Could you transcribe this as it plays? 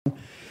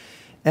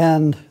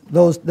And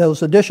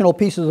those additional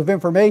pieces of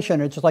information,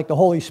 it's just like the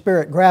Holy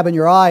Spirit grabbing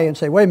your eye and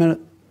say, wait a minute,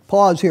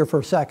 pause here for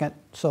a second.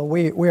 So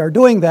we are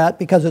doing that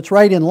because it's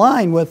right in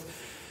line with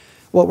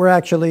what we're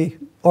actually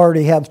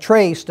already have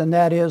traced, and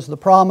that is the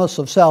promise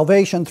of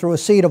salvation through a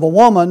seed of a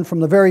woman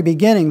from the very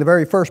beginning, the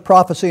very first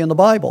prophecy in the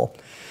Bible.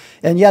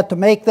 And yet to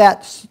make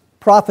that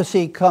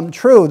prophecy come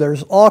true,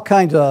 there's all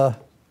kinds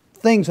of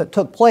things that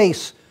took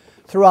place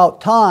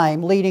throughout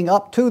time leading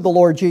up to the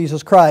Lord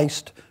Jesus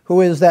Christ,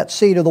 who is that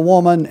seed of the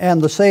woman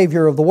and the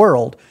Savior of the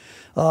world.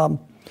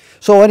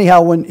 So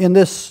anyhow, when in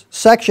this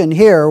section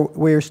here,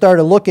 we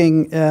started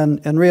looking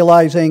and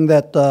realizing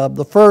that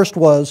the first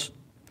was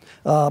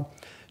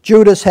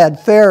Judas had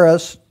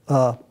Phares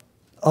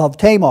of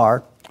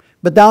Tamar.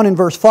 But down in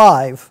verse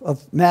 5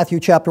 of Matthew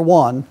chapter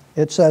 1,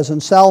 it says,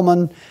 And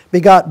Salmon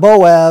begot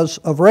Boaz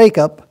of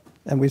Rachab,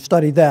 and we've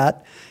studied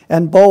that,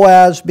 and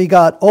Boaz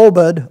begot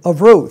Obed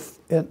of Ruth.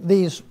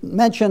 These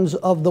mentions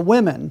of the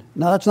women.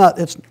 Now that's not,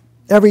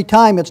 every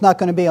time it's not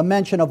going to be a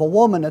mention of a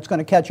woman that's going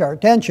to catch our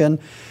attention.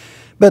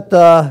 But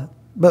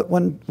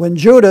when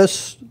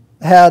Judas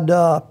had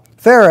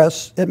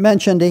Phares, it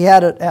mentioned he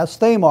had it as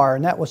Thamar,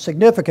 and that was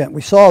significant.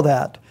 We saw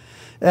that.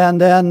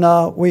 And then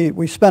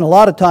we spent a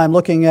lot of time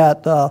looking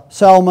at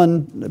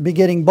Salmon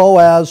begetting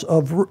Boaz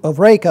of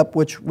Rachab,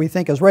 which we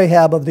think is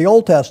Rahab of the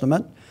Old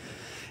Testament.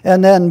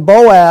 And then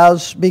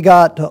Boaz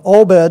begot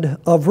Obed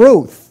of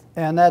Ruth.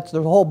 And there's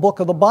a whole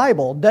book of the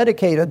Bible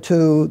dedicated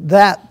to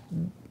that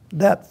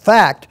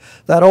fact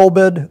that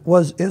Obed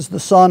is the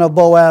son of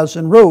Boaz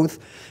and Ruth.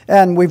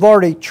 And we've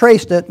already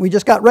traced it. We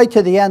just got right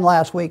to the end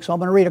last week, so I'm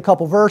going to read a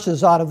couple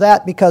verses out of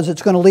that because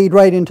it's going to lead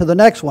right into the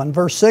next one.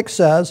 Verse 6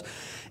 says,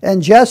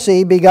 And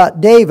Jesse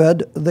begot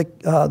David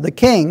the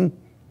king,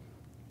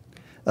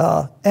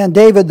 and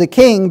David the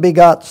king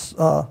begot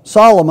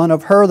Solomon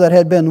of her that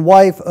had been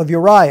wife of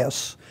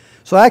Urias.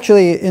 So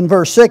actually in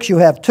verse 6 you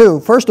have two.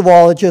 First of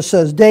all, it just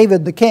says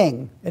David the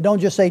king. It don't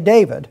just say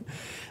David.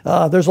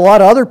 There's a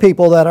lot of other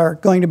people that are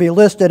going to be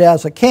listed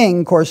as a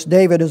king. Of course,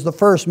 David is the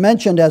first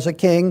mentioned as a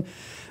king.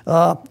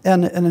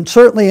 And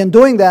certainly in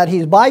doing that,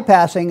 he's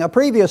bypassing a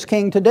previous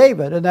king to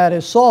David, and that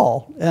is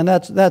Saul. And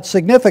that's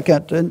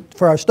significant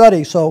for our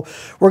study. So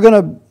we're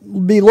going to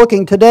be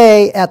looking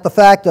today at the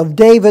fact of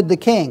David the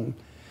king.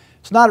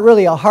 It's not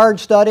really a hard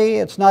study.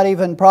 It's not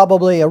even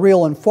probably a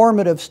real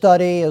informative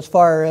study as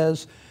far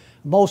as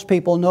most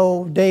people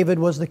know David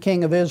was the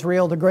king of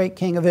Israel, the great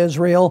king of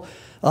Israel.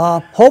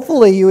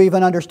 Hopefully you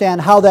even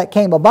understand how that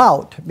came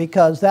about,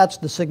 because that's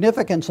the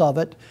significance of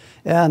it.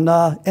 And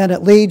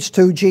it leads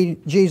to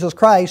Jesus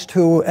Christ,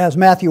 who, as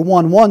Matthew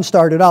 1:1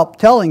 started out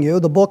telling you,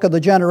 the book of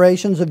the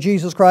generations of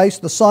Jesus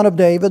Christ, the son of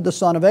David, the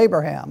son of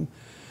Abraham.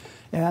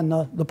 And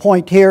the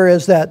point here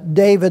is that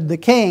David the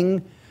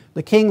king,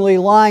 the kingly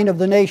line of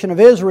the nation of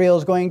Israel,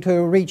 is going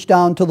to reach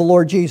down to the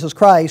Lord Jesus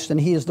Christ,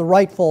 and he is the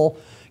rightful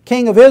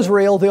king of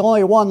Israel, the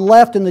only one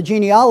left in the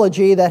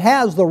genealogy that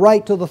has the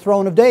right to the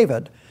throne of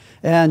David.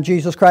 And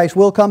Jesus Christ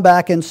will come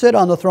back and sit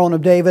on the throne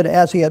of David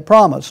as he had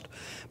promised.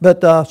 But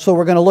so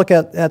we're going to look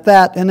at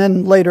that, and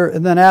then later,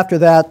 and then after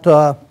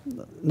that,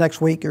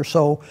 next week or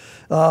so,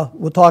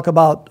 we'll talk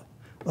about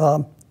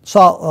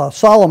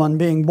Solomon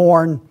being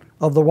born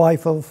of the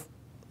wife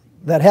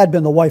that had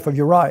been the wife of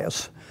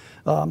Urias.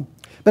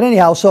 But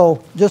anyhow,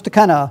 so just to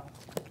kind of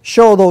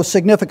show those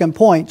significant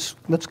points,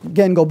 let's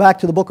again go back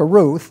to the book of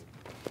Ruth.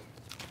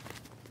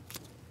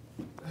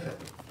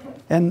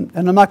 And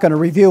I'm not going to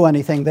review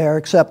anything there,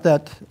 except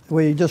that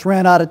we just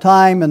ran out of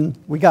time and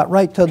we got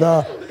right to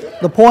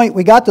the point.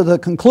 We got to the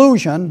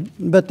conclusion,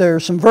 but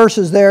there's some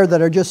verses there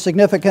that are just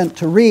significant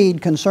to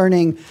read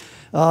concerning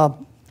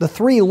the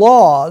three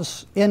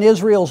laws in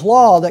Israel's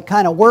law that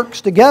kind of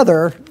works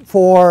together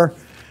for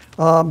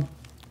the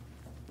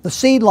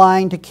seed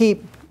line to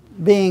keep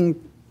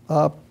being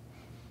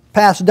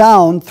passed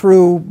down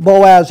through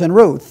Boaz and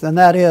Ruth. And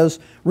that is,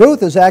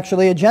 Ruth is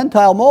actually a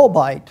Gentile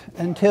Moabite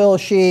until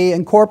she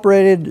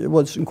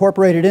was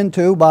incorporated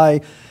into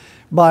by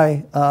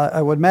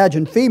I would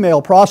imagine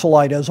female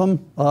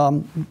proselytism,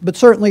 but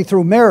certainly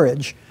through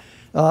marriage,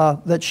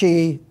 that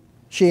she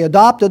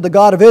adopted the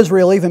God of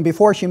Israel even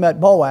before she met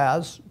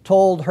Boaz,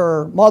 told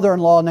her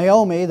mother-in-law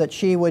Naomi that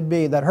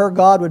that her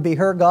God would be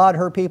her God,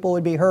 her people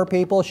would be her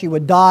people, she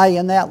would die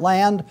in that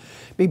land,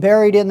 be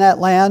buried in that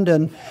land,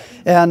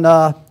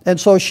 and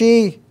so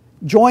she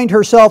joined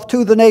herself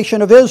to the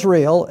nation of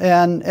Israel,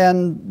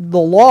 and the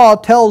law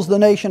tells the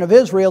nation of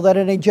Israel that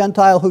any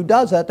Gentile who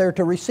does that, they're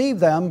to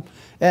receive them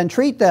and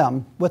treat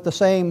them with the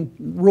same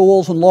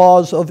rules and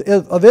laws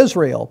of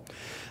Israel.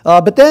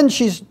 But then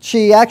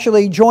she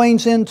actually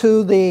joins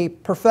into the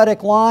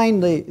prophetic line,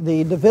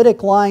 the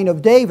Davidic line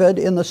of David,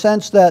 in the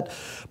sense that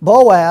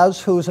Boaz,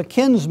 who's a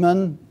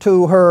kinsman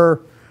to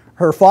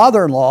her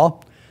father-in-law,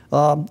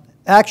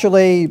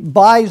 actually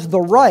buys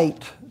the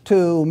right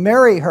to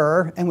marry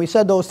her. And we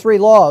said those three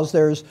laws.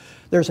 There's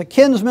a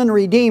kinsman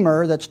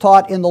redeemer that's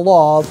taught in the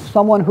law,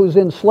 someone who's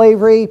in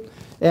slavery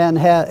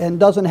and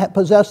doesn't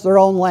possess their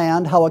own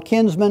land, how a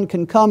kinsman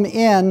can come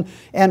in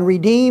and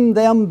redeem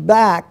them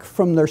back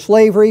from their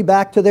slavery,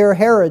 back to their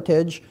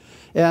heritage.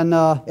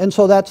 And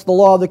so that's the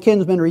law of the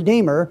kinsman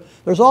redeemer.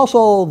 There's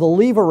also the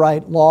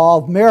Levirate law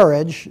of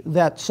marriage,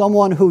 that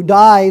someone who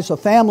dies, a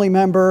family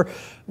member,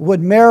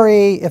 would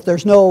marry if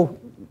there's no,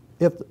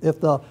 if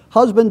the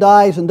husband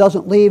dies and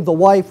doesn't leave the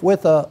wife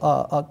with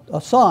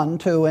a son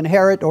to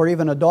inherit, or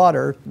even a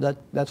daughter,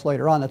 that's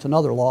later on, that's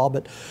another law,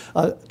 but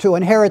to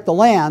inherit the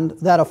land,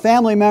 that a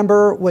family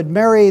member would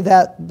marry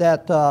that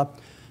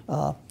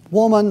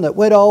woman, that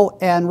widow,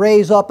 and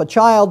raise up a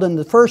child, and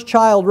the first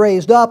child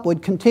raised up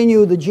would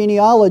continue the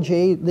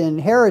genealogy, the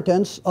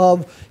inheritance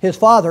of his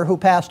father who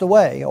passed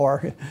away,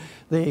 or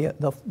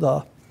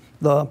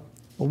the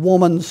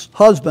woman's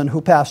husband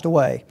who passed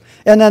away.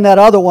 And then that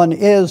other one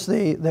is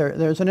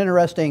there's an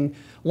interesting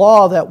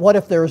law that what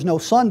if there is no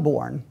son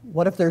born?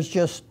 What if there's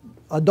just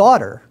a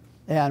daughter?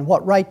 And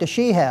what right does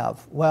she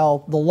have?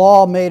 Well, the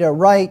law made a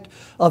right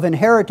of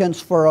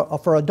inheritance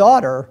for a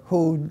daughter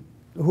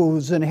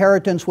whose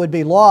inheritance would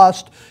be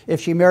lost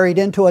if she married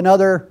into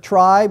another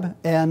tribe,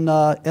 and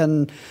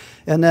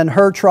then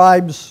her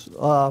tribe's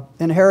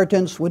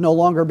inheritance would no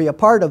longer be a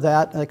part of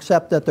that,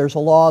 except that there's a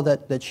law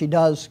that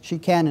she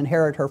can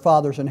inherit her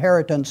father's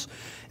inheritance,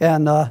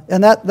 and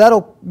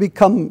that'll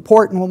become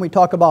important when we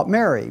talk about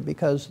Mary,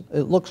 because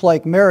it looks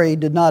like Mary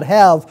did not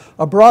have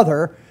a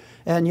brother,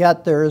 and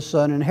yet there's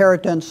an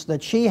inheritance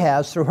that she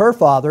has through her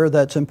father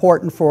that's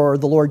important for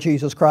the Lord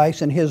Jesus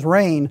Christ and his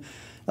reign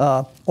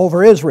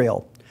over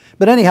Israel.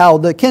 But anyhow,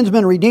 the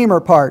kinsman redeemer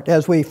part,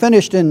 as we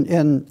finished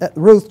in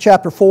Ruth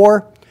chapter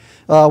 4,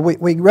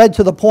 we read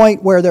to the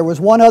point where there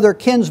was one other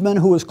kinsman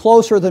who was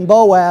closer than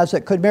Boaz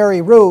that could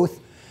marry Ruth,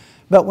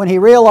 but when he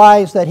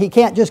realized that he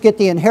can't just get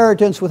the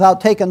inheritance without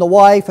taking the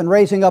wife and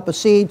raising up a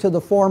seed to the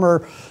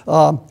former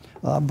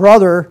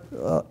brother,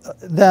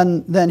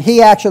 then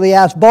he actually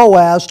asked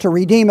Boaz to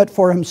redeem it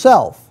for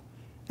himself.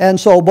 And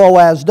so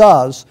Boaz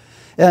does.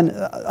 And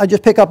I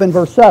just pick up in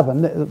verse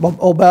 7.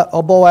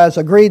 Boaz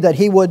agreed that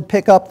he would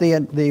pick up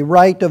the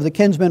right of the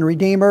kinsman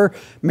redeemer,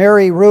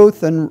 marry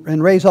Ruth,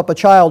 and raise up a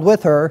child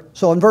with her.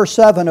 So in verse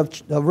 7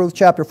 of Ruth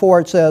chapter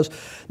 4 it says,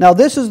 "Now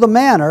this is the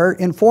manner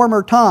in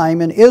former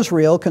time in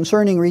Israel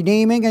concerning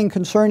redeeming and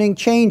concerning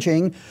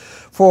changing,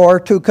 for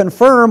to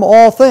confirm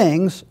all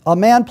things, a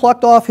man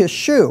plucked off his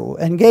shoe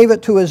and gave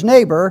it to his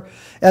neighbor,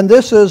 and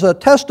this is a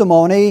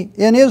testimony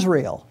in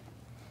Israel."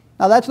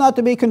 Now that's not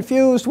to be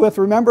confused with,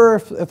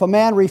 remember, if a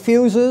man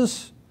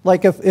refuses,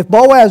 like if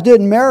Boaz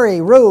didn't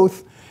marry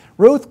Ruth,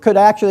 Ruth could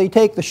actually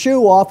take the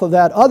shoe off of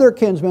that other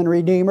kinsman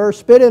redeemer,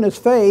 spit in his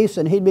face,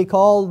 and he'd be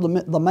called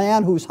the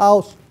man whose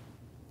house,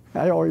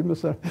 I always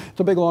miss that, it's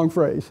a big long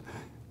phrase,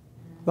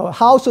 the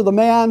house of the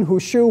man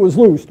whose shoe was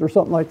loosed, or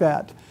something like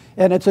that.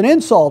 And it's an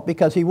insult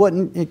because he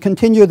wouldn't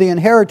continue the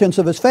inheritance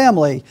of his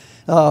family,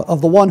 of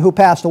the one who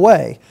passed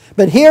away.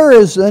 But here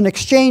is an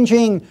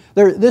exchanging,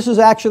 this is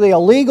actually a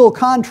legal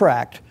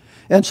contract.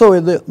 And so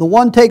the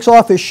one takes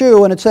off his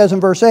shoe, and it says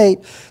in verse 8,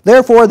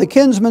 "Therefore the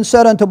kinsman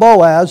said unto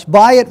Boaz,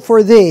 Buy it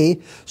for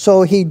thee.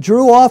 So he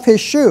drew off his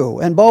shoe.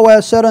 And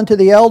Boaz said unto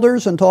the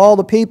elders and to all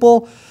the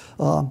people,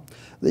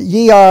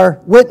 Ye are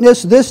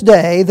witness this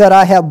day that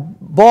I have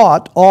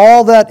bought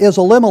all that is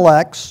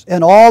Elimelech's,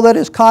 and all that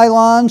is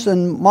Chilon's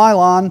and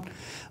Mahlon,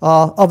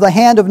 of the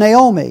hand of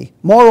Naomi.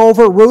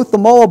 Moreover, Ruth the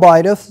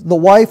Moabitess, the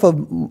wife of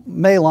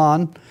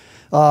Mahlon,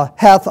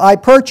 hath I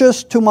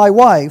purchased to my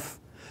wife,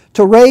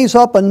 to raise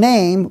up a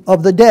name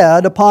of the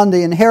dead upon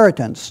the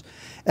inheritance,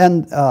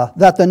 and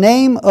that the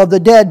name of the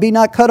dead be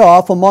not cut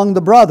off among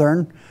the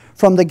brethren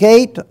from the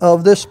gate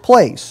of this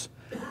place.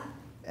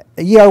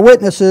 Ye are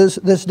witnesses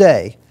this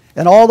day."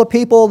 And all the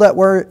people that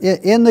were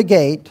in the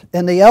gate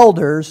and the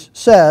elders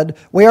said,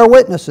 "We are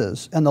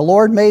witnesses. And the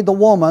Lord made the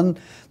woman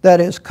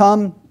that is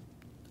come,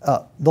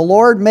 the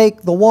Lord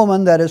make the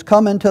woman that is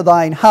come into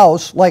thine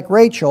house like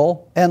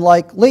Rachel and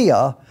like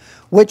Leah,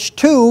 which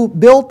two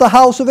built the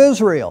house of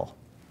Israel."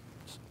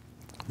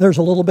 There's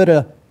a little bit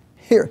of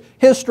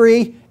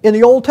history in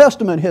the Old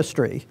Testament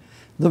history.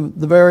 The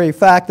very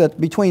fact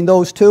that between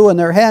those two and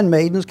their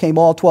handmaidens came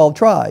all 12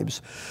 tribes.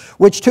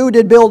 "Which two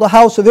did build the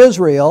house of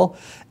Israel,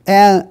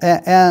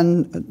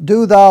 and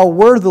do thou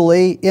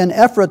worthily in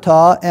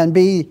Ephratah, and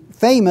be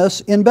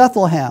famous in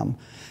Bethlehem.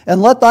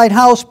 And let thine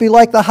house be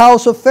like the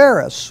house of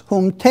Phares,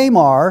 whom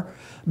Tamar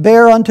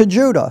bare unto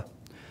Judah,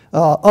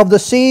 of the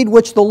seed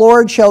which the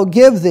Lord shall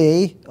give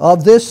thee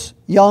of this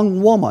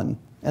young woman."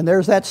 And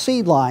there's that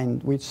seed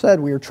line. We said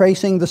we were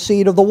tracing the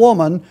seed of the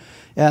woman,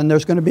 and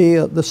there's going to be,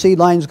 the seed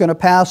line is going to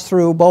pass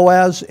through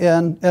Boaz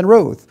and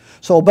Ruth.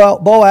 So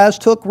Boaz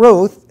took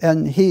Ruth,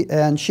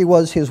 and she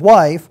was his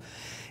wife,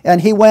 and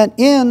he went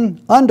in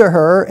unto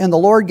her, and the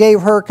Lord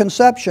gave her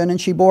conception, and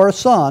she bore a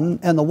son.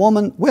 And the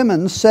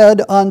women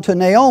said unto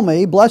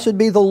Naomi, Blessed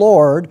be the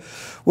Lord,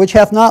 which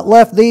hath not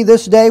left thee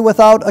this day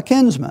without a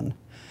kinsman,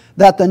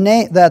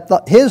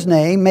 that his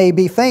name may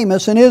be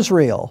famous in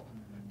Israel.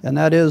 And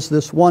that is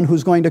this one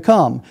who's going to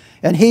come.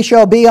 And he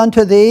shall be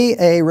unto thee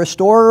a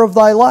restorer of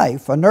thy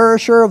life, a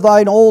nourisher of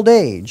thine old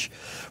age.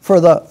 For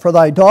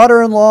thy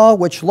daughter-in-law,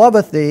 which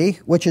loveth thee,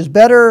 which is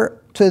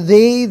better to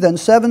thee than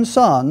 7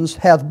 sons,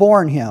 hath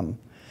borne him.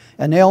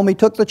 And Naomi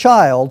took the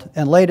child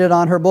and laid it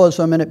on her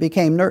bosom, and it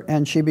became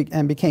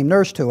became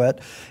nurse to it.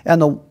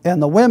 And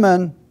the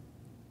women,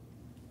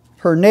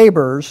 her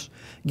neighbors,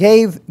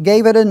 gave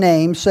it a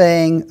name,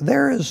 saying,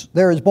 there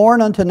is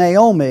born unto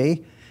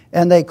Naomi,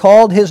 and they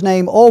called his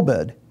name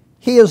Obed.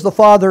 He is the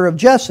father of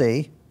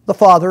Jesse, the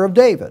father of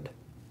David.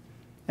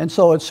 And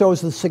so it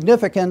shows the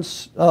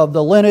significance of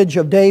the lineage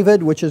of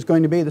David, which is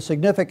going to be the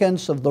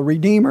significance of the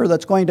Redeemer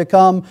that's going to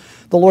come,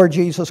 the Lord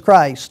Jesus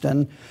Christ,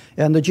 and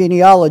the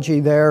genealogy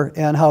there,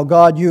 and how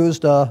God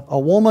used a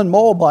woman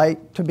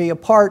Moabite to be a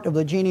part of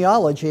the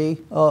genealogy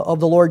of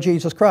the Lord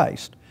Jesus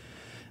Christ.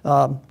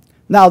 Now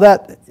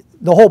that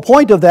the whole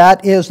point of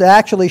that is to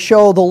actually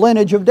show the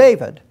lineage of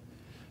David.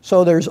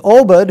 So there's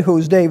Obed,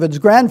 who's David's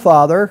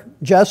grandfather,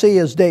 Jesse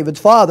is David's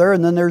father,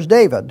 and then there's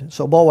David.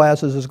 So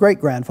Boaz is his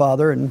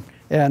great-grandfather,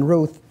 and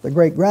Ruth, the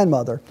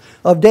great-grandmother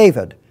of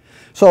David.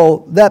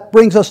 So that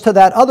brings us to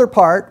that other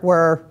part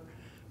where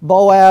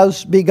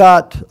Boaz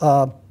begot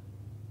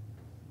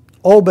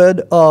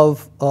Obed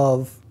of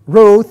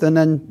Ruth, and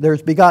then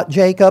there's begot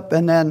Jacob,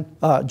 and then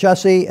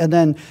Jesse, and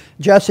then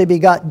Jesse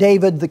begot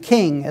David the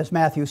king, as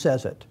Matthew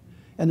says it.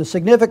 And the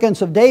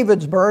significance of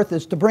David's birth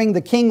is to bring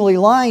the kingly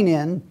line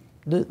in.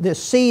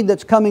 This seed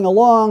that's coming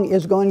along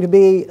is going to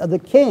be the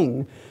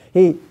king.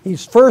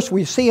 He's first,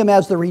 we see him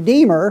as the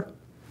Redeemer.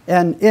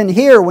 And in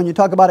here, when you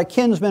talk about a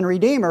kinsman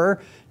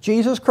redeemer,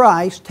 Jesus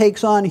Christ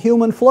takes on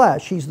human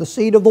flesh. He's the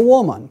seed of the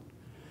woman.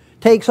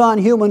 Takes on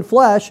human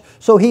flesh,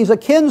 so he's a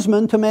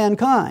kinsman to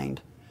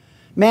mankind.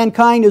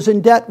 Mankind is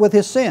in debt with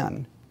his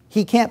sin.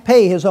 He can't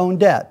pay his own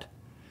debt.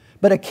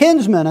 But a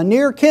kinsman, a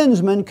near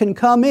kinsman, can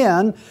come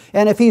in,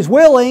 and if he's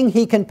willing,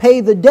 he can pay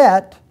the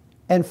debt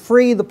and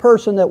free the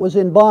person that was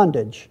in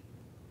bondage.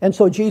 And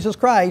so Jesus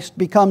Christ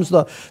becomes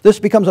this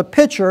becomes a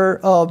picture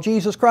of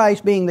Jesus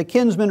Christ being the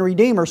kinsman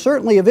redeemer,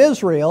 certainly of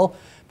Israel,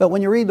 but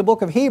when you read the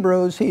book of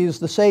Hebrews, he's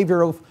the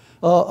Savior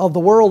of the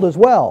world as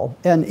well.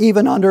 And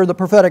even under the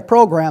prophetic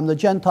program, the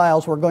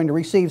Gentiles were going to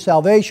receive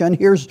salvation.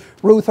 Here's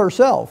Ruth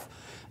herself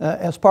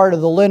as part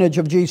of the lineage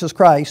of Jesus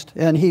Christ.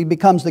 And he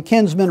becomes the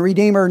kinsman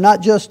redeemer, not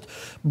just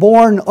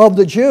born of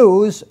the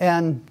Jews,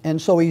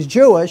 and so he's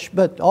Jewish,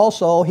 but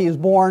also he is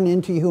born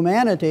into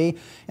humanity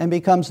and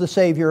becomes the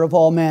Savior of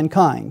all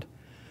mankind.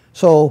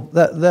 So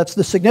that's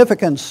the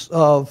significance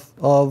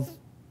of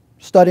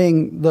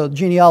studying the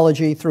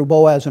genealogy through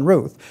Boaz and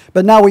Ruth.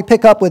 But now we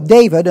pick up with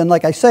David, and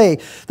like I say,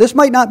 this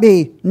might not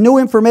be new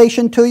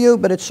information to you,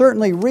 but it's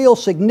certainly real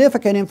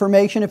significant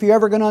information if you're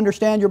ever going to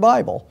understand your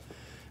Bible.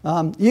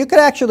 You could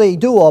actually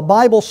do a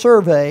Bible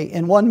survey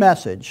in one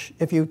message.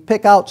 If you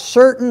pick out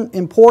certain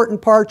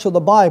important parts of the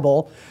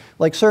Bible,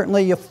 like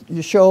certainly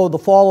you show the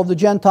fall of the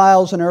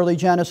Gentiles in early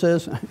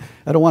Genesis.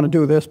 I don't want to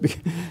do this, because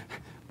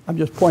I'm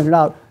just pointing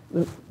out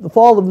the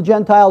fall of the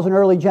Gentiles in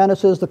early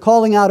Genesis, the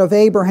calling out of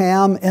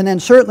Abraham, and then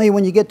certainly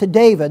when you get to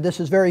David, this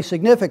is very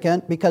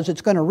significant because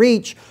it's going to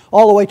reach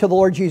all the way to the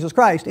Lord Jesus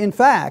Christ. In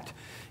fact,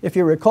 if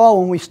you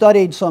recall when we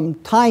studied some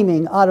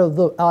timing out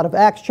of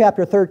Acts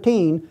chapter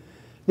 13,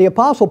 the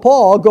Apostle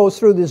Paul goes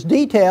through this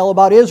detail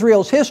about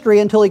Israel's history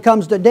until he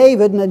comes to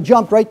David and then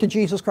jumped right to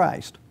Jesus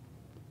Christ.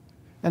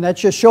 And that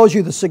just shows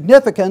you the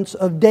significance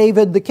of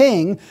David the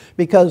king,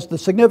 because the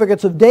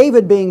significance of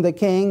David being the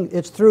king,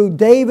 it's through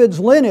David's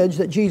lineage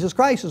that Jesus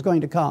Christ is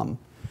going to come.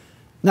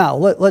 Now,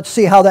 let's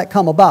see how that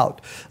come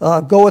about.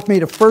 Go with me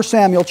to 1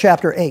 Samuel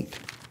chapter 8.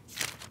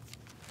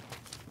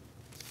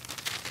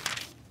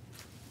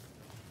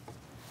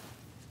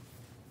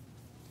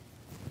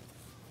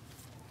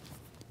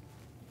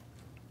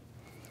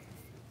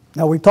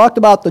 Now, we've talked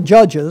about the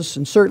judges,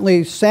 and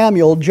certainly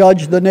Samuel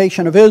judged the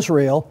nation of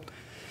Israel.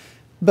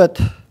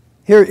 But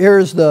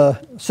here's the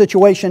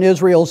situation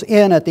Israel's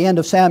in at the end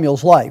of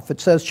Samuel's life.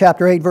 It says,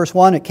 chapter 8, verse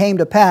 1, "It came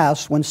to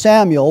pass when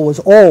Samuel was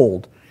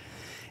old,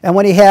 and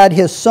when he had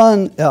his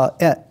son,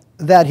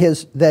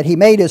 that he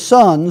made his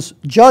sons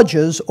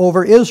judges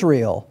over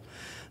Israel.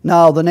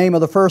 Now the name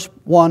of the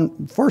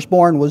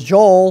firstborn was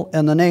Joel,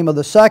 and the name of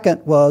the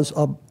second was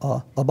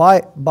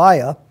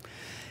Abiah.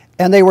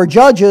 And they were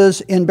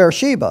judges in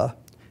Beersheba.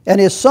 And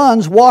his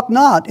sons walked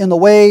not in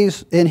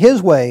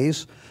his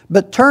ways,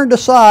 but turned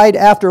aside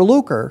after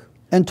lucre,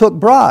 and took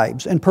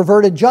bribes, and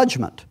perverted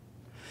judgment.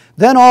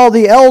 Then all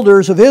the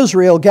elders of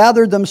Israel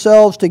gathered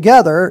themselves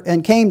together,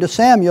 and came to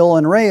Samuel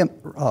in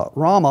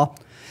Ramah,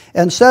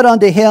 and said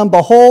unto him,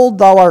 Behold,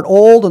 thou art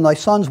old, and thy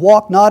sons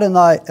walk not in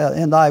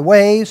thy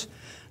ways.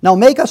 Now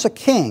make us a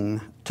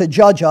king to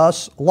judge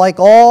us like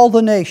all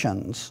the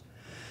nations.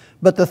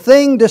 But the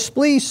thing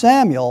displeased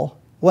Samuel,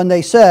 when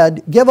they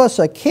said, Give us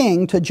a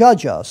king to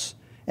judge us.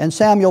 And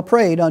Samuel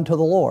prayed unto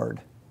the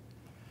Lord."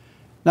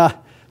 Now,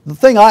 the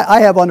thing I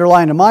have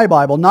underlined in my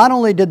Bible, not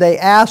only did they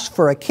ask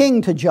for a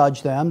king to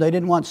judge them, they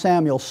didn't want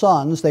Samuel's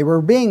sons, they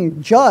were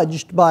being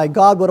judged by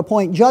God would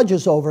appoint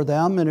judges over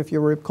them. And if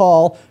you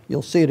recall,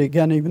 you'll see it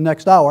again even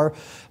next hour,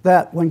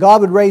 that when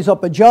God would raise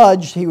up a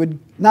judge, he would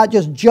not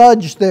just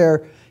judge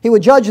he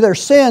would judge their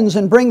sins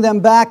and bring them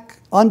back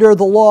under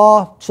the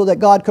law so that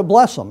God could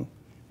bless them.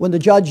 When the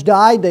judge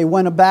died, they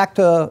went back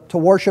to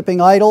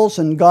worshiping idols,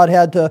 and God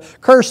had to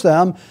curse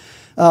them.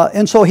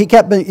 And so he's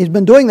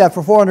been doing that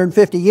for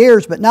 450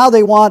 years, but now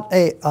they want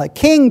a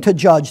king to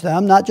judge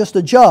them, not just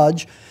a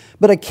judge,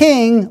 but a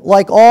king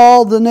like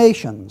all the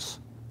nations.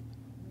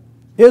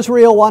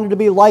 Israel wanted to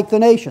be like the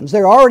nations.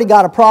 They already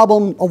got a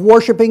problem of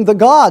worshiping the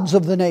gods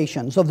of the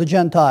nations, of the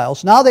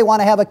Gentiles. Now they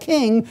want to have a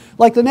king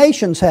like the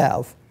nations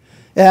have.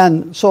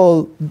 And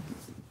so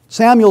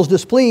Samuel's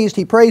displeased.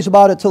 He prays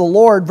about it to the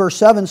Lord. Verse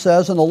 7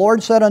 says, "And the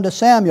Lord said unto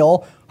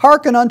Samuel,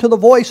 Hearken unto the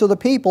voice of the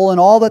people and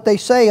all that they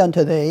say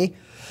unto thee.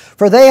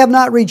 For they have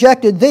not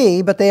rejected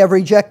thee, but they have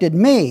rejected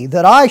me,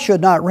 that I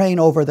should not reign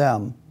over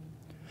them.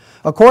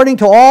 According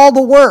to all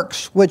the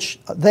works which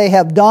they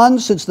have done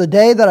since the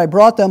day that I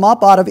brought them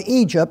up out of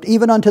Egypt,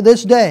 even unto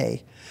this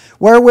day,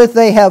 wherewith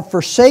they have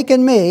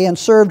forsaken me and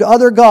served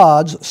other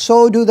gods,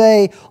 so do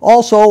they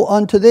also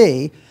unto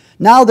thee.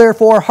 Now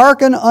therefore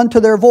hearken unto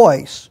their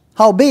voice.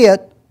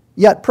 Howbeit,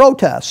 yet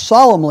protest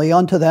solemnly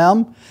unto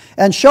them,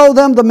 and show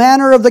them the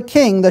manner of the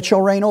king that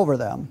shall reign over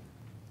them."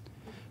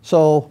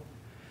 So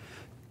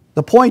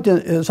the point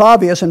is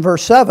obvious in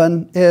verse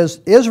 7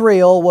 is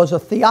Israel was a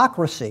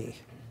theocracy.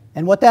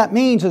 And what that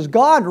means is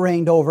God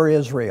reigned over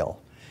Israel.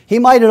 He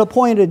might have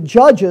appointed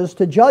judges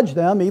to judge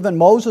them. Even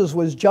Moses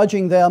was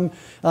judging them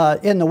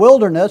in the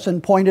wilderness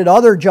and appointed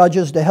other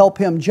judges to help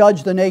him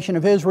judge the nation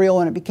of Israel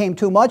when it became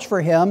too much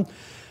for him.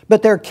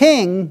 But their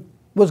king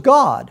was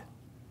God.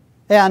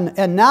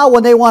 And now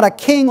when they want a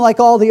king like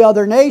all the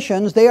other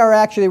nations, they are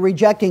actually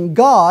rejecting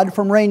God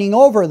from reigning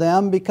over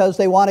them because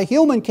they want a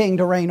human king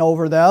to reign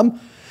over them.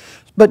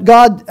 But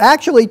God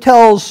actually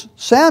tells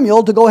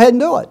Samuel to go ahead and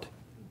do it.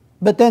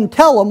 But then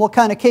tell them what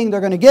kind of king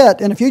they're going to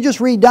get. And if you just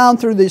read down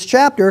through this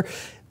chapter,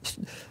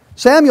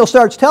 Samuel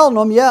starts telling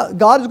them, yeah,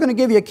 God is going to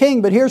give you a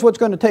king, but here's what's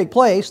going to take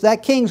place.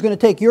 That king's going to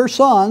take your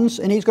sons,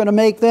 and he's going to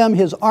make them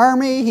his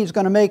army. He's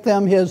going to make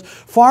them his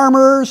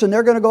farmers, and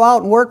they're going to go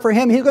out and work for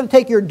him. He's going to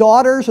take your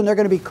daughters, and they're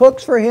going to be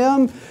cooks for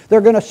him.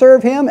 They're going to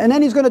serve him, and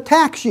then he's going to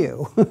tax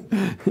you.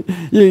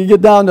 You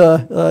get down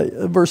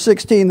to verse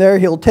 16 there.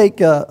 He'll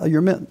take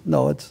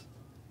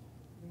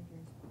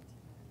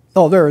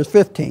there is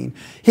 15.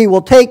 "He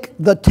will take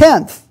the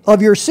 10th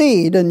of your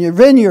seed and your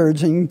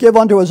vineyards and give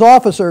unto his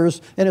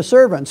officers and his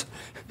servants."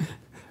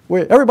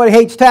 Everybody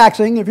hates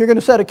taxing. If you're going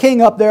to set a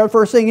king up there, the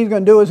first thing he's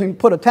going to do is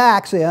put a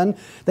tax in.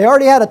 They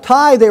already had a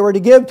tithe they were to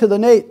give to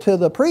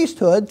the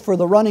priesthood for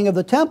the running of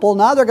the temple.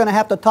 Now they're going to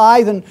have to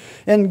tithe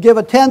and give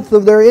a 10th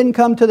of their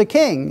income to the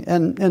king.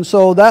 And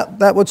so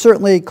that would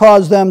certainly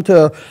cause them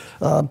to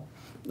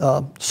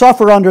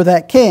suffer under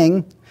that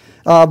king.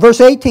 Verse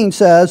 18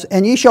 says,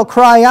 "And ye shall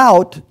cry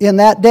out in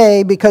that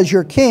day, because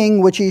your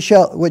king, which ye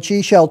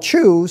shall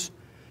choose,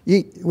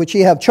 which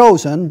ye have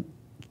chosen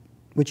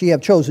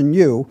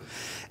you,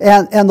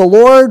 and the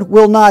Lord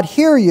will not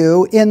hear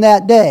you in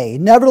that day.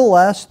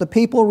 Nevertheless, the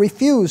people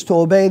refused to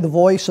obey the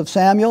voice of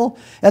Samuel,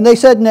 and they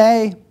said,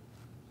 Nay."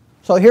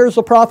 So here's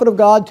the prophet of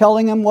God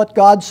telling them what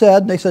God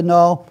said. They said,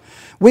 "No,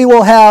 we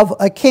will have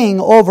a king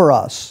over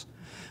us,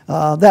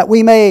 that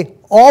we may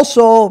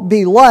also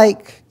be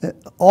like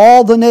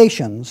all the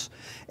nations,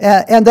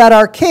 and that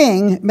our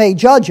king may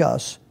judge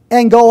us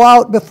and go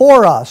out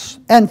before us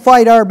and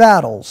fight our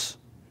battles."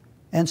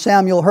 And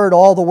Samuel heard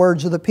all the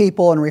words of the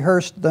people and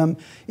rehearsed them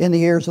in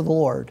the ears of the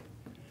Lord.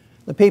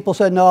 The people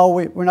said, "No,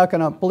 we're not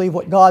going to believe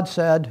what God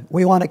said.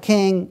 We want a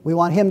king. We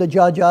want him to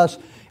judge us.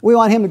 We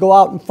want him to go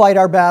out and fight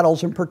our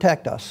battles and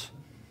protect us."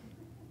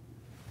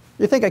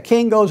 You think a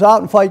king goes out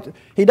and fights?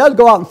 He does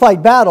go out and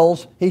fight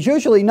battles. He's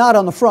usually not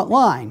on the front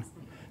line.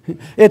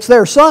 It's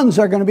their sons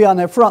that are going to be on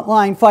their front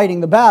line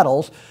fighting the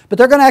battles, but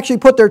they're going to actually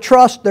put their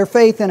trust, their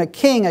faith in a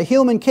king, a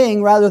human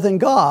king, rather than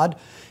God.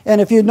 And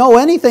if you know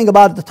anything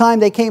about the time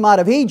they came out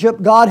of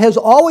Egypt, God has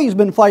always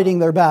been fighting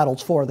their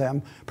battles for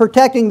them,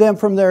 protecting them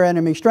from their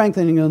enemies,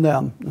 strengthening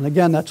them. And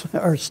again,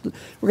 we're going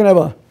to have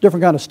a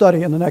different kind of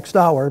study in the next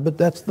hour, but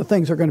that's the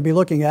things we're going to be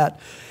looking at.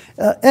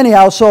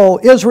 Anyhow,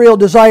 so Israel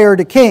desired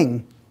a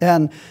king,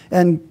 and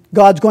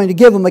God's going to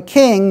give them a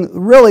king.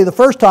 Really, the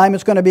first time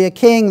it's going to be a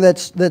king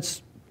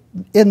that's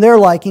in their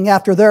liking,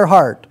 after their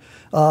heart.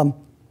 Look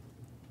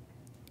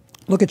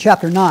at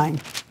chapter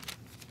 9.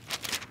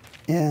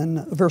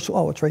 In verse,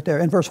 it's right there.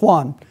 In verse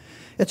 1,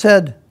 it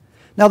said,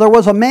 "Now there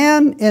was a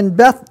man in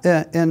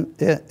Benjamin."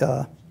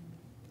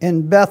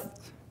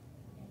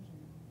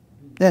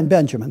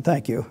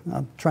 Thank you.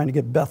 I'm trying to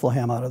get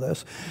Bethlehem out of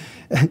this.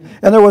 "And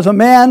there was a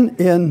man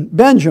in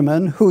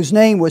Benjamin whose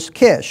name was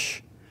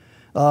Kish,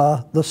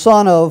 the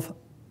son of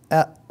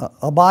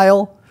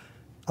Abiel,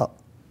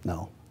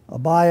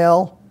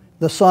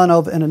 the son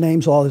of," and it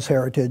names all his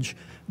heritage.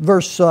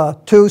 Verse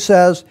 2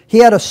 says, "He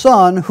had a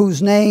son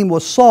whose name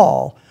was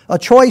Saul, a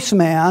choice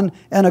man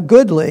and a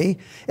goodly,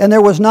 and there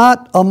was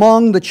not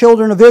among the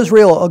children of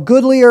Israel a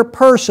goodlier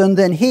person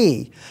than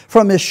he.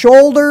 From his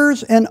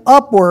shoulders and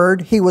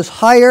upward he was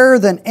higher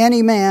than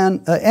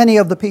any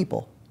of the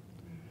people."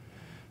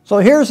 So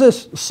here's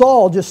this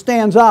Saul just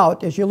stands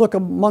out as you look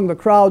among the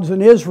crowds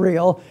in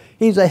Israel.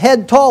 He's a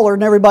head taller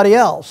than everybody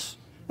else.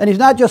 And he's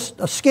not just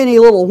a skinny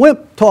little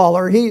wimp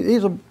taller.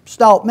 He's a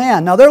stout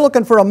man. Now they're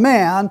looking for a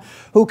man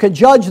who could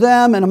judge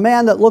them and a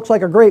man that looks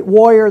like a great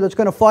warrior that's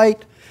going to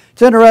fight.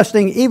 It's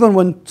interesting, even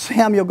when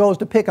Samuel goes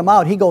to pick him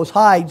out, he goes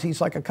hides.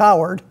 He's like a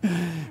coward.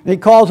 He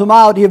calls him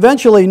out. He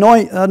eventually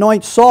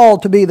anoints Saul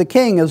to be the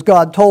king, as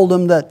God told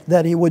him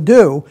that he would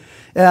do.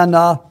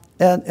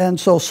 And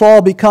so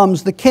Saul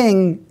becomes the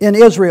king in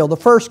Israel, the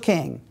first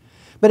king.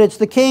 But it's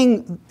the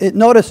king,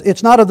 notice,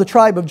 it's not of the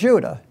tribe of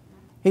Judah.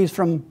 He's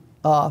from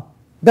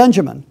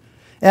Benjamin.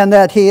 And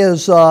that he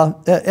is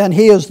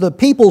the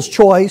people's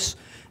choice,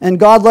 and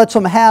God lets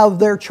them have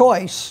their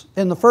choice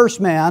in the first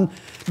man.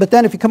 But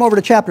then if you come over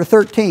to chapter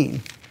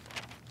 13,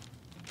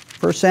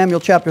 1 Samuel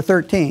chapter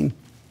 13,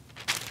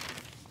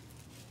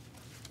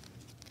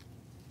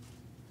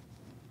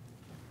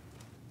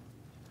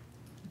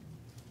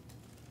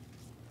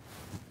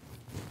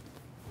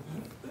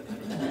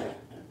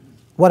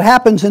 what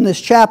happens in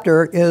this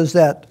chapter is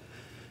that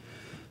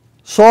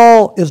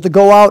Saul is to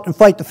go out and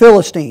fight the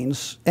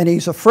Philistines, and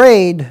he's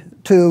afraid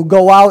to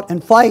go out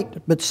and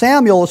fight, but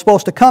Samuel is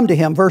supposed to come to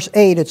him. Verse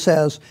 8 it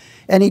says,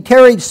 "And he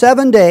tarried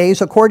 7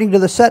 days according to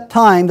the set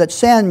time that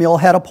Samuel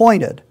had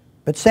appointed.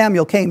 But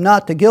Samuel came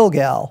not to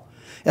Gilgal,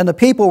 and the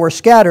people were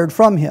scattered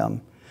from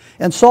him.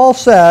 And Saul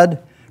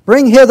said,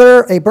 Bring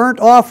hither a burnt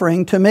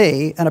offering to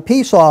me, and a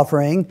peace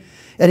offering.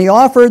 And he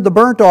offered the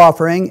burnt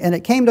offering, and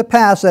it came to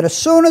pass that as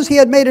soon as he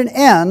had made an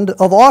end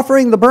of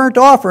offering the burnt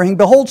offering,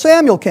 behold,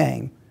 Samuel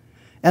came.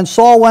 And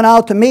Saul went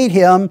out to meet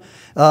him,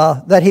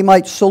 that he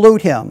might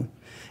salute him.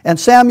 And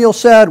Samuel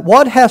said,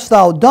 What hast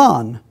thou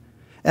done?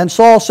 And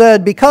Saul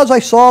said, Because I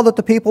saw that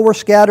the people were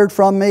scattered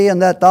from me, and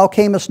that thou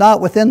camest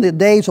not within the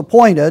days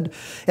appointed,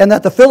 and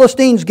that the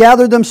Philistines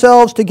gathered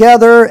themselves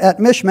together at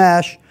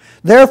Michmash,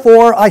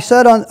 therefore I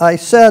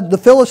said, the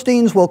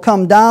Philistines will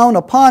come down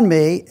upon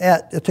me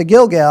to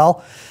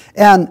Gilgal,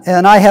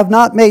 and I have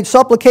not made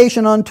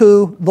supplication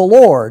unto the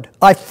Lord.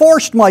 I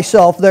forced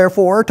myself,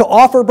 therefore, to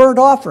offer burnt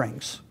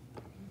offerings.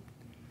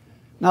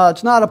 Now,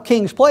 it's not a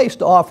king's place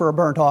to offer a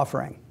burnt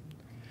offering.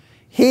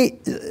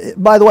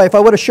 By the way, if I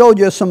would have showed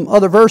you some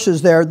other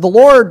verses there, the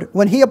Lord,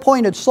 when he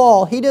appointed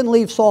Saul, he didn't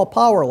leave Saul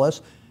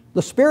powerless.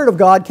 The Spirit of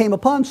God came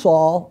upon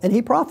Saul, and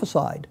he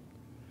prophesied.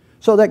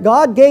 So that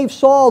God gave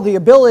Saul the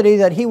ability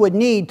that he would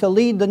need to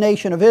lead the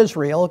nation of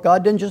Israel.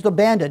 God didn't just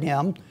abandon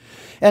him.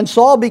 And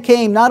Saul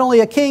became not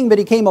only a king, but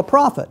he became a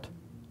prophet.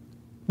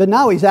 But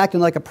now he's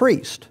acting like a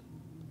priest.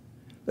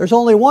 There's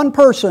only one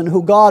person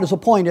who God has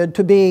appointed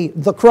to be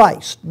the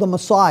Christ, the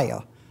Messiah,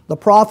 the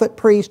prophet,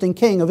 priest, and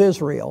king of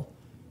Israel.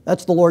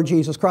 That's the Lord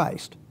Jesus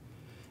Christ.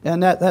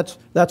 And that's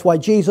why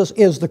Jesus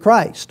is the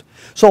Christ.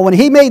 So when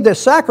he made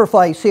this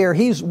sacrifice here,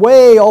 he's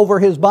way over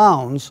his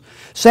bounds.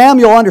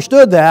 Samuel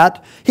understood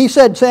that. He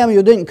said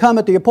Samuel didn't come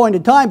at the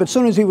appointed time, but as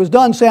soon as he was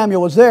done,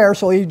 Samuel was there.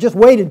 So he just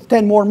waited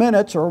 10 more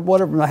minutes or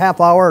whatever, a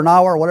half hour, an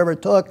hour, whatever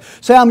it took.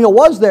 Samuel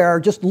was there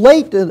just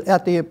late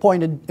at the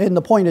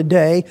appointed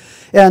day,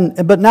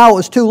 but now it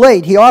was too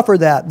late. He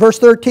offered that. Verse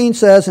 13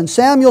 says, And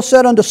Samuel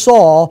said unto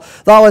Saul,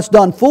 Thou hast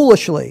done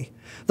foolishly.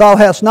 Thou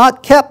hast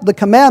not kept the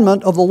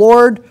commandment of the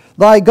Lord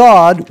thy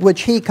God,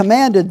 which he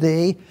commanded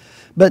thee.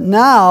 But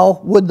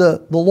now would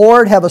the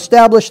Lord have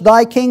established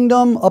thy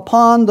kingdom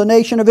upon the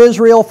nation of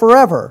Israel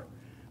forever.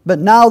 But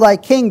now thy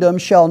kingdom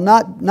shall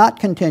not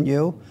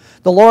continue.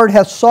 The Lord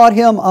hath sought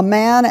him a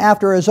man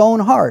after his own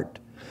heart.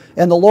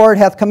 And the Lord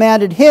hath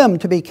commanded him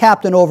to be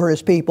captain over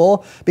his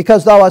people,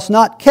 because thou hast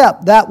not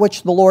kept that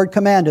which the Lord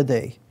commanded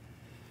thee.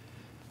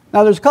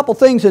 Now there's a couple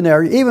things in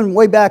there. Even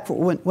way back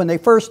when they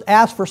first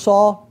asked for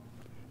Saul,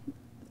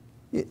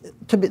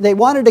 they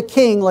wanted a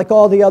king like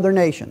all the other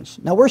nations.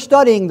 Now we're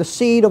studying the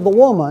seed of the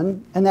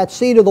woman, and that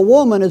seed of the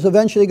woman is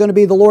eventually going to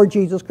be the Lord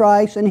Jesus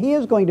Christ, and he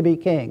is going to be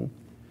king.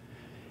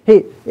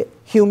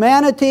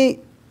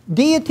 Deity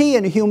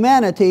and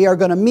humanity are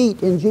going to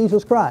meet in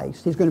Jesus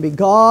Christ. He's going to be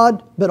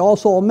God, but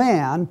also a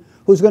man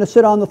who's going to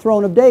sit on the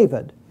throne of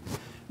David.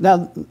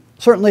 Now,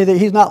 certainly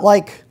he's not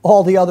like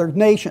all the other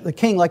nations, the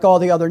king like all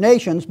the other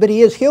nations, but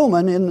he is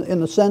human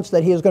in the sense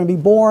that he is going to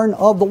be born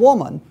of the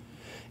woman.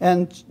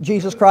 And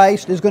Jesus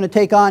Christ is going to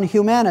take on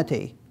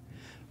humanity.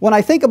 When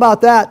I think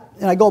about that,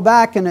 and I go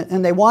back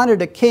and they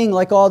wanted a king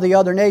like all the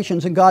other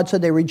nations, and God said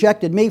they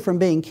rejected me from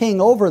being king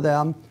over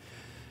them,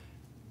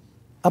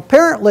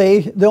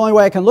 apparently the only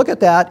way I can look at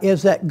that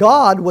is that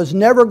God was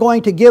never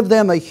going to give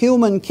them a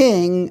human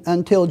king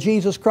until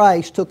Jesus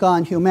Christ took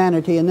on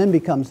humanity and then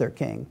becomes their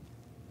king.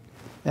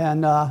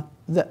 And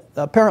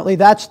apparently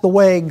that's the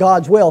way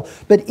God's will.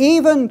 But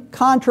even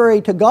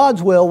contrary to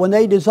God's will, when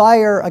they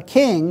desire a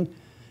king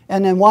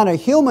and then want a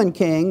human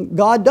king,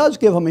 God does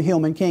give them a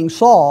human king,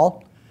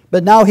 Saul,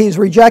 but now he's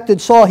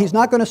rejected Saul. He's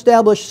not going to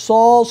establish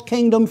Saul's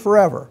kingdom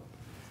forever.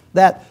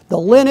 That the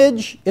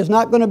lineage is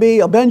not going to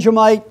be a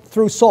Benjamite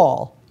through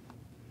Saul,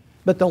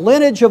 but the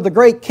lineage of the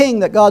great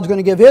king that God's going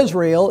to give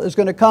Israel is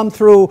going to come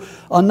through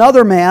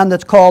another man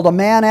that's called a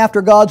man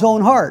after God's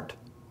own heart.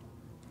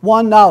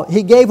 one now.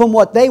 He gave them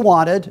what they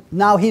wanted.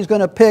 Now he's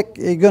going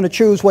to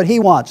choose what he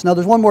wants. Now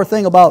there's one more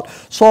thing about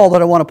Saul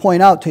that I want to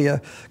point out to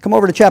you. Come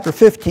over to chapter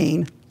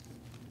 15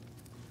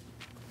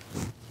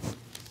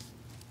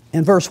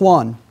 in verse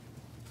 1.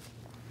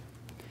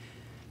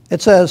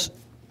 It says,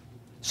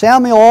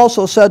 Samuel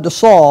also said to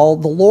Saul,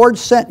 the Lord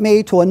sent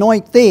me to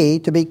anoint thee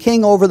to be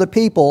king over the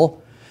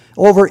people,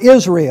 over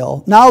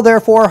Israel. Now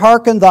therefore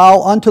hearken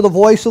thou unto the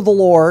voice of the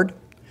Lord.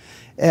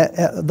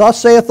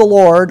 Thus saith the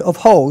Lord of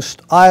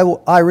hosts,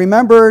 I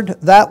remembered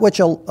that which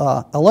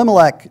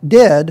Elimelech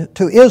did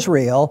to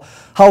Israel,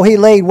 how he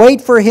laid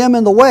wait for him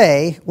in the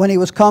way when he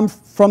was come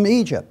from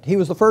Egypt. He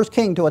was the first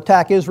king to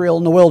attack Israel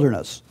in the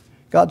wilderness.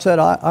 God said,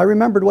 I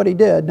remembered what he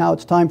did, now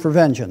it's time for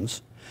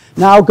vengeance.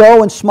 Now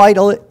go and smite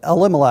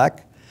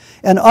Elimelech,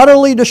 and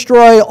utterly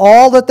destroy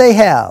all that they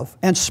have,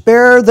 and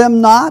spare them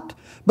not,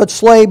 but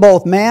slay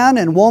both man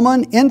and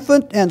woman,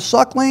 infant and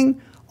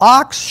suckling,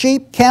 ox,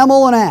 sheep,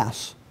 camel, and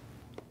ass.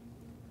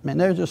 I mean,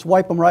 they just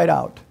wipe them right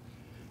out.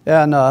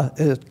 And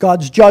it's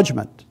God's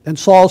judgment. And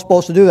Saul's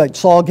supposed to do that.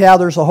 Saul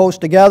gathers a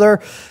host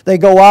together. They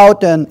go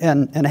out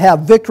and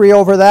have victory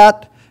over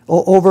that,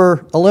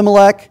 over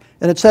Elimelech.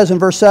 And it says in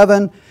verse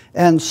 7,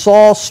 and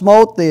Saul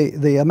smote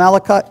the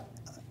Amalekites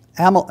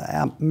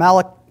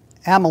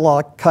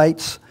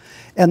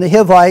and the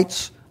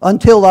Hivites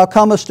until thou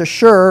comest to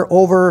Shur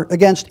over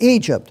against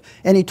Egypt.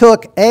 And he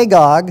took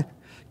Agag,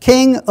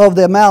 king of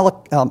the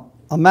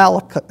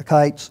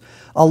Amalekites,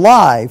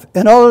 alive,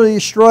 and utterly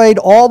destroyed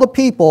all the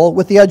people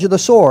with the edge of the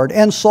sword.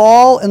 And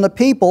Saul and the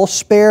people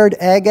spared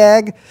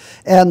Agag,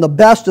 and the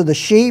best of the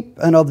sheep,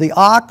 and of the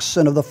ox,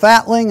 and of the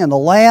fatling, and the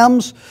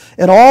lambs,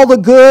 and all the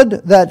good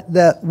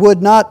that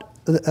would not,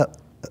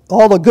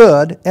 all the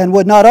good, and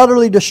would not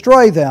utterly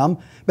destroy them,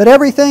 but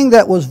everything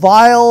that was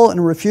vile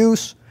and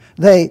refuse,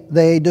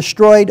 they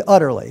destroyed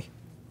utterly.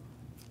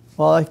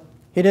 Well,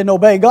 he didn't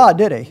obey God,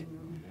 did he?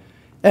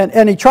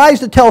 And he tries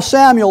to tell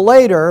Samuel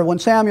later, when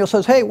Samuel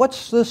says, hey,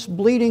 what's this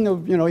bleating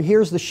of, he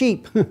hears the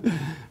sheep.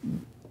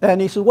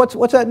 And he says,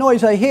 what's that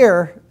noise I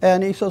hear?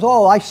 And he says,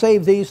 I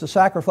saved these to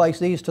sacrifice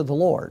these to the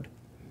Lord.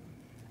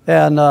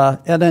 And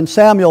then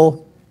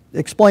Samuel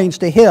explains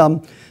to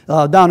him,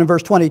 down in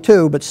verse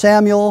 22, but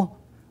Samuel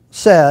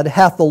said,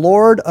 hath the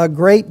Lord a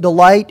great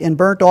delight in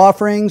burnt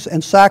offerings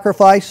and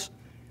sacrifice,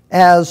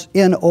 as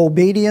in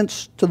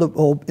obedience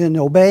in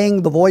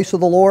obeying the voice of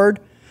the Lord?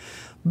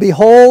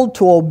 Behold,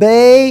 to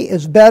obey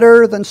is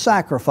better than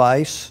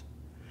sacrifice,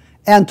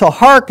 and to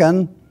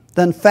hearken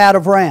than fat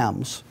of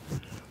rams.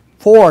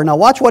 For, now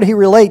watch what he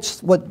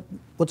relates, what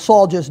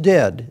Saul just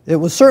did. It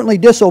was certainly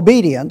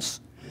disobedience.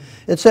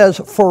 It says,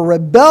 for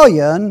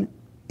rebellion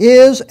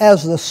is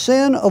as the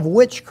sin of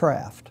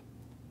witchcraft.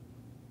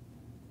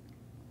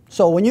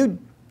 So when you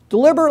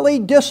deliberately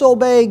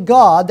disobey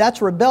God,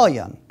 that's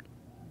rebellion.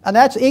 And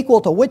that's equal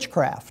to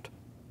witchcraft.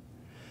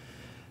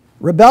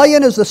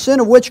 Rebellion is the sin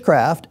of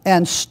witchcraft,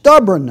 and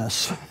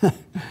stubbornness,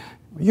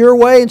 your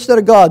way instead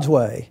of God's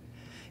way,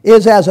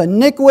 is as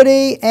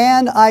iniquity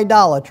and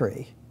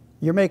idolatry.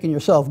 You're making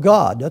yourself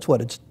God. That's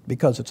what it's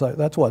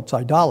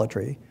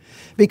idolatry.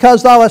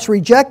 Because thou hast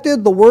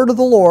rejected the word of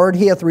the Lord,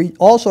 he hath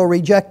also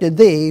rejected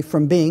thee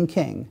from being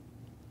king.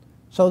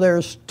 So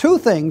there's two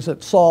things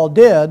that Saul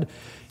did.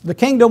 The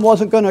kingdom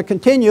wasn't going to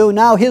continue.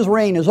 Now his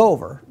reign is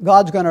over.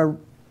 God's going to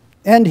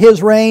end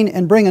his reign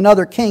and bring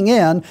another king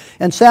in,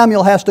 and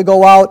Samuel has to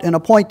go out and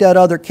appoint that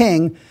other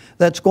king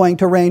that's going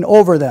to reign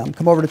over them.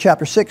 Come over to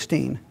chapter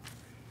 16.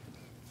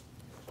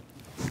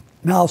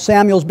 Now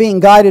Samuel's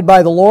being guided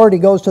by the Lord. He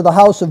goes to the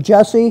house of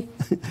Jesse.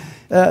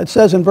 It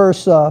says in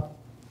verse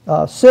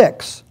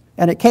 6,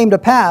 and it came to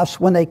pass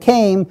when they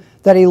came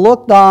that he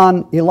looked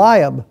on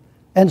Eliab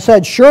and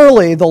said,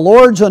 surely the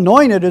Lord's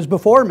anointed is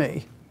before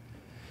me.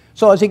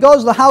 So as he goes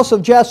to the house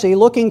of Jesse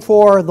looking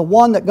for the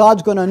one that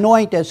God's going to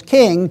anoint as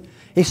king,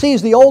 he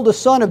sees the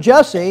oldest son of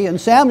Jesse, and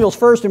Samuel's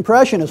first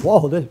impression is,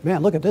 whoa,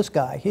 man, look at this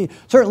guy. He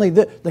certainly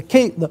the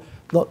king,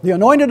 the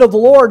anointed of the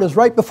Lord is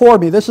right before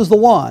me. This is the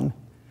one.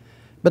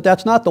 But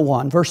that's not the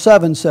one. Verse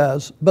 7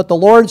 says, but the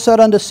Lord said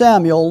unto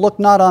Samuel, look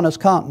not on his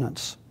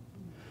countenance,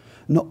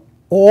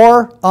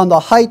 or on the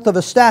height of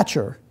his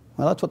stature.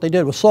 Well, that's what they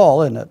did with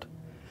Saul, isn't it?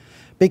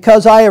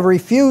 Because I have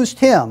refused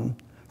him.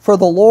 For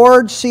the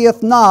Lord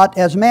seeth not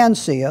as man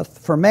seeth,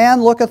 for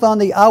man looketh on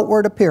the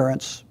outward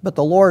appearance, but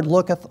the Lord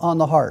looketh on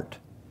the heart.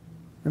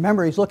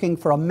 Remember, he's looking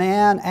for a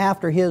man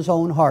after his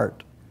own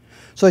heart.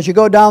 So as you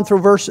go down through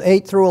verse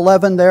 8 through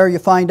 11 there, you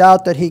find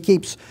out that he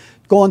keeps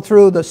going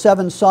through the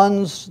 7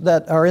 sons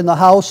that are in the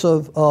house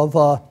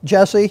of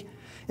Jesse,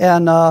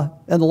 and the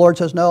Lord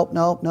says, nope.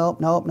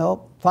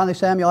 Finally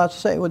Samuel has to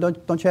say, well,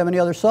 don't you have any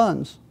other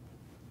sons?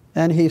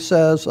 And he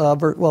says,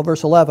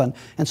 verse 11,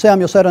 and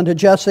Samuel said unto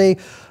Jesse,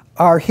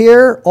 are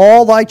here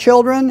all thy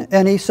children?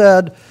 And he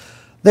said,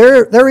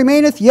 there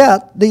remaineth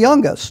yet the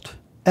youngest.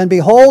 And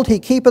behold, he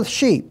keepeth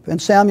sheep.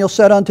 And Samuel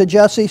said unto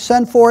Jesse,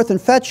 send forth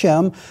and fetch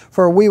him,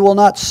 for we will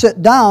not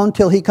sit down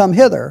till he come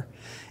hither.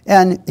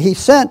 And he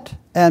sent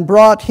and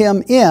brought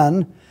him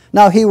in.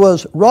 Now he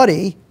was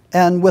ruddy,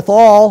 and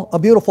withal a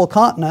beautiful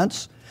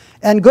countenance,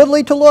 and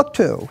goodly to look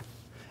to.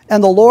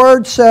 And the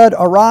Lord said,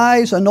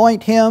 Arise,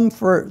 anoint him,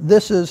 for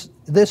this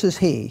is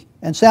he.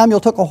 And Samuel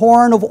took a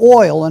horn of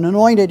oil and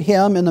anointed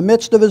him in the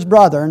midst of his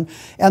brethren.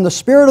 And the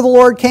Spirit of the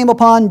Lord came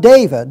upon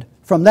David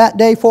from that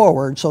day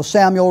forward. So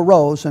Samuel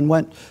rose and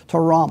went to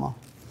Ramah.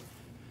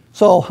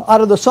 So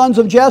out of the sons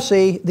of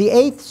Jesse, the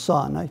eighth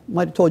son, I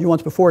might have told you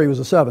once before he was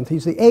the seventh.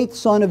 He's the eighth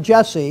son of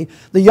Jesse,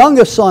 the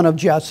youngest son of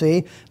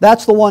Jesse.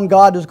 That's the one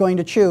God is going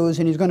to choose,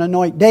 and he's going to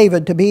anoint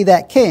David to be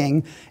that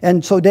king.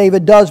 And so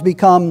David does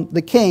become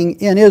the king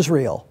in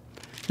Israel.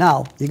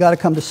 Now, you got to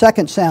come to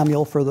 2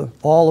 Samuel for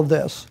all of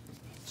this.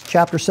 It's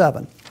chapter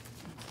 7.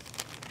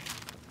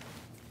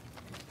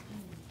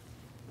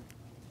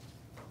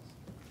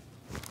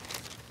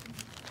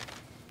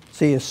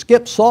 See, you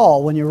skip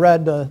Saul when you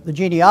read the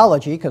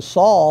genealogy, because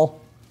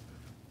Saul,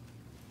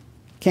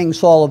 King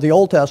Saul of the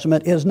Old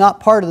Testament, is not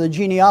part of the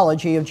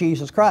genealogy of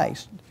Jesus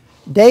Christ.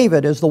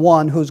 David is the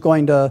one who's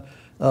going to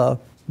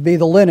be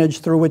the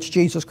lineage through which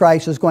Jesus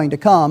Christ is going to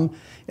come,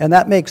 and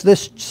that makes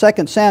this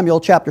 2 Samuel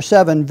chapter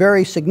 7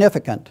 very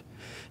significant.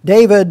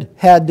 David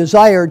had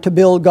desired to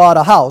build God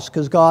a house,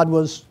 because God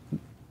was,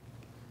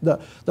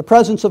 the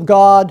presence of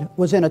God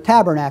was in a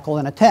tabernacle,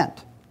 in a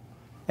tent.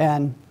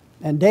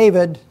 And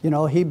David,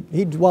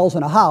 he dwells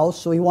in a house,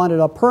 so he wanted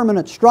a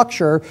permanent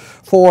structure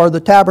for the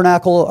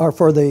tabernacle, or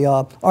for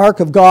the ark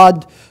of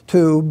God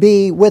to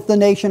be with the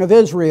nation of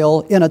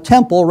Israel in a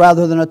temple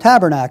rather than a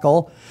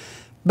tabernacle.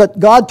 But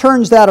God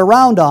turns that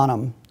around on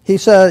him. He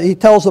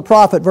tells the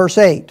prophet, verse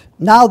 8,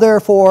 Now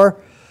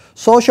therefore,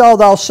 so shalt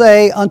thou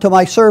say unto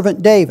my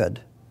servant David,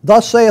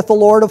 Thus saith the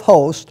Lord of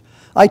hosts,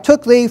 I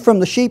took thee from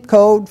the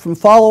sheepcote, from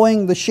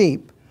following the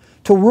sheep,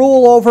 to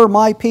rule over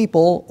my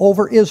people,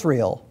 over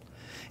Israel.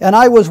 And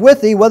I was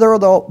with thee whither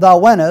thou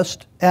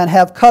wentest, and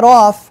have cut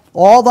off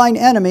all thine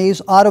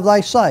enemies out of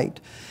thy sight,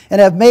 and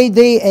have made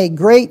thee a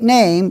great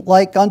name,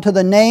 like unto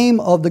the name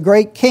of the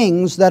great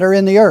kings that are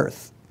in the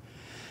earth.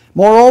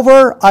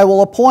 Moreover, I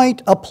will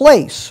appoint a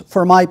place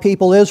for my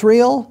people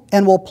Israel,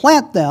 and will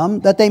plant them,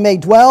 that they may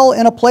dwell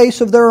in a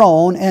place of their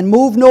own, and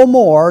move no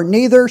more,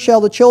 neither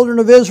shall the children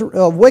of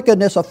Israel, of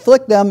wickedness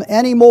afflict them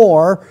any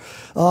more,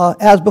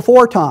 as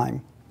before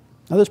time.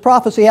 Now this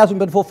prophecy hasn't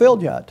been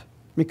fulfilled yet,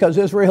 because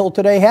Israel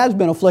today has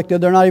been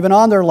afflicted. They're not even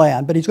on their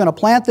land. But he's going to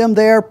plant them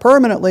there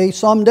permanently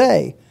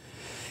someday.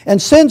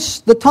 And since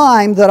the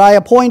time that I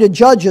appointed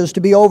judges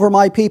to be over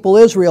my people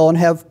Israel, and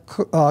have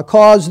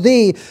caused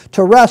thee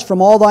to rest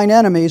from all thine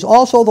enemies,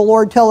 also the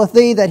Lord telleth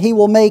thee that he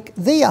will make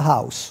thee a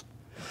house.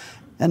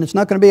 And it's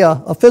not going to be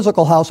a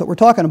physical house that we're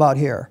talking about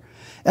here.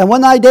 And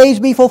when thy days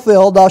be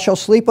fulfilled, thou shalt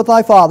sleep with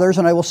thy fathers,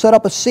 and I will set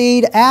up a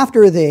seed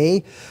after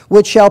thee,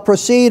 which shall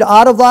proceed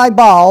out of thy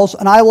bowels,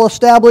 and I will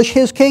establish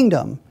his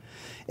kingdom.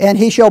 And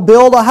he shall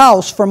build a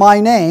house for my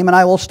name, and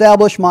I will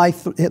establish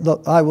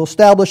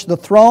the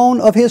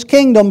throne of his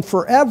kingdom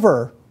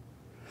forever.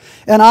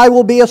 And I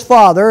will be his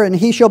father, and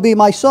he shall be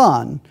my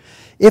son.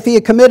 If he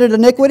had committed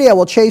iniquity, I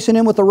will chasten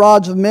him with the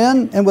rods of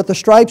men, and with the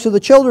stripes of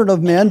the children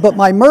of men. But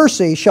my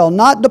mercy shall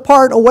not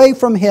depart away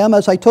from him,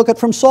 as I took it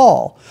from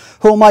Saul,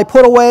 whom I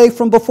put away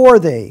from before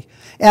thee.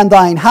 And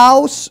thine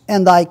house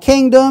and thy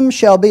kingdom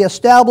shall be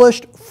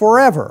established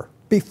forever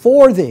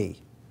before thee.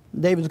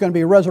 David's going to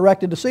be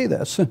resurrected to see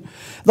this.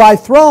 Thy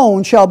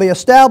throne shall be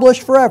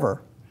established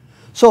forever.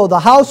 So the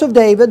house of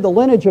David, the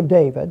lineage of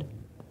David,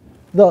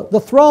 the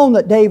throne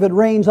that David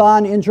reigns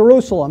on in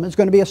Jerusalem is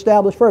going to be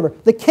established forever.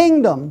 The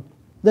kingdom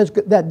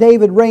that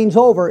David reigns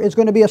over is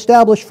going to be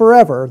established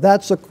forever.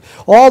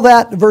 All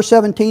that, verse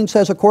 17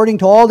 says, according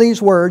to all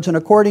these words and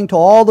according to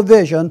all the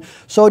vision,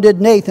 so did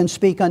Nathan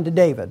speak unto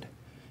David.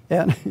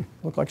 And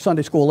look like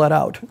Sunday school let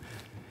out.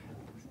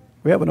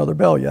 We have another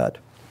bell yet.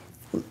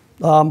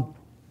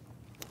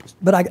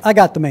 But I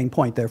got the main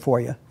point there for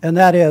you, and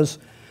that is,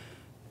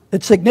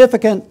 it's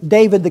significant,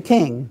 David the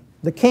king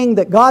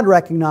that God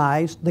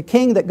recognized, the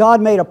king that God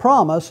made a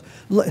promise.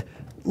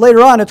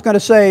 Later on it's going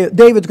to say,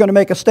 David's going to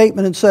make a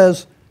statement and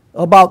says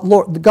about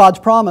God's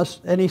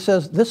promise, and he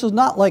says, this is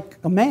not like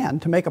a man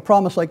to make a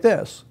promise like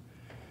this.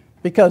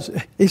 Because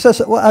he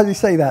says, well, how do you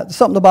say that?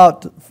 Something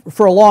about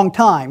for a long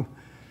time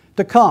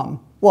to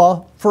come.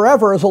 Well,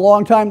 forever is a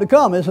long time to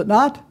come, is it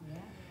not?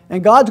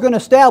 And God's going to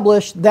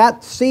establish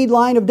that seed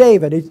line of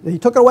David. He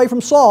took it away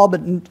from Saul,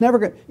 but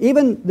never. He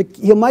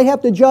might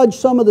have to judge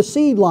some of the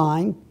seed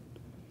line,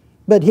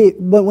 but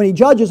when he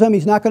judges him,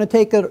 he's not going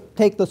to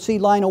take the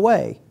seed line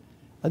away.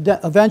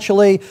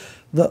 Eventually,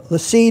 the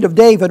seed of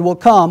David will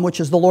come, which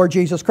is the Lord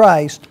Jesus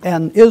Christ,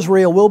 and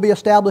Israel will be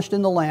established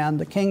in the land.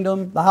 The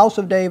kingdom, the house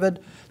of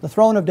David, the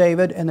throne of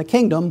David, and the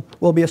kingdom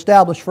will be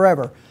established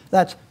forever.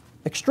 That's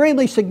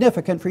extremely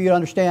significant for you to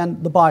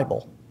understand the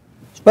Bible.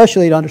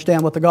 Especially to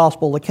understand what the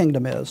gospel of the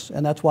kingdom is.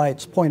 And that's why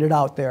it's pointed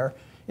out there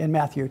in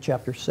Matthew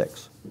chapter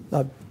 6,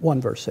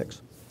 1 verse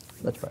 6.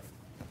 Let's pray.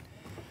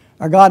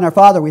 Our God and our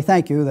Father, we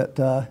thank you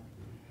that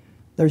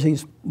there's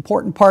these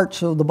important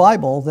parts of the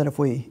Bible that if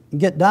we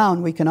get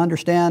down, we can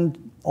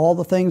understand all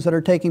the things that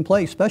are taking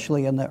place,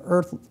 especially in the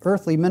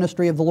earthly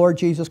ministry of the Lord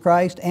Jesus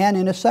Christ and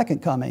in his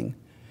second coming.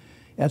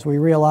 as we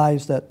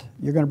realize that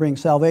you're going to bring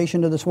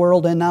salvation to this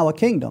world and now a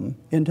kingdom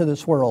into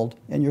this world,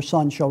 and your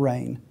Son shall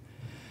reign.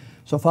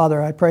 So,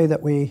 Father, I pray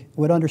that we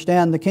would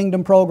understand the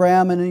kingdom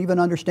program and even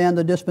understand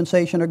the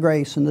dispensation of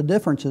grace and the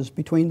differences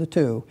between the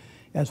two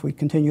as we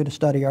continue to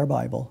study our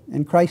Bible.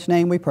 In Christ's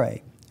name we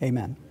pray.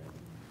 Amen.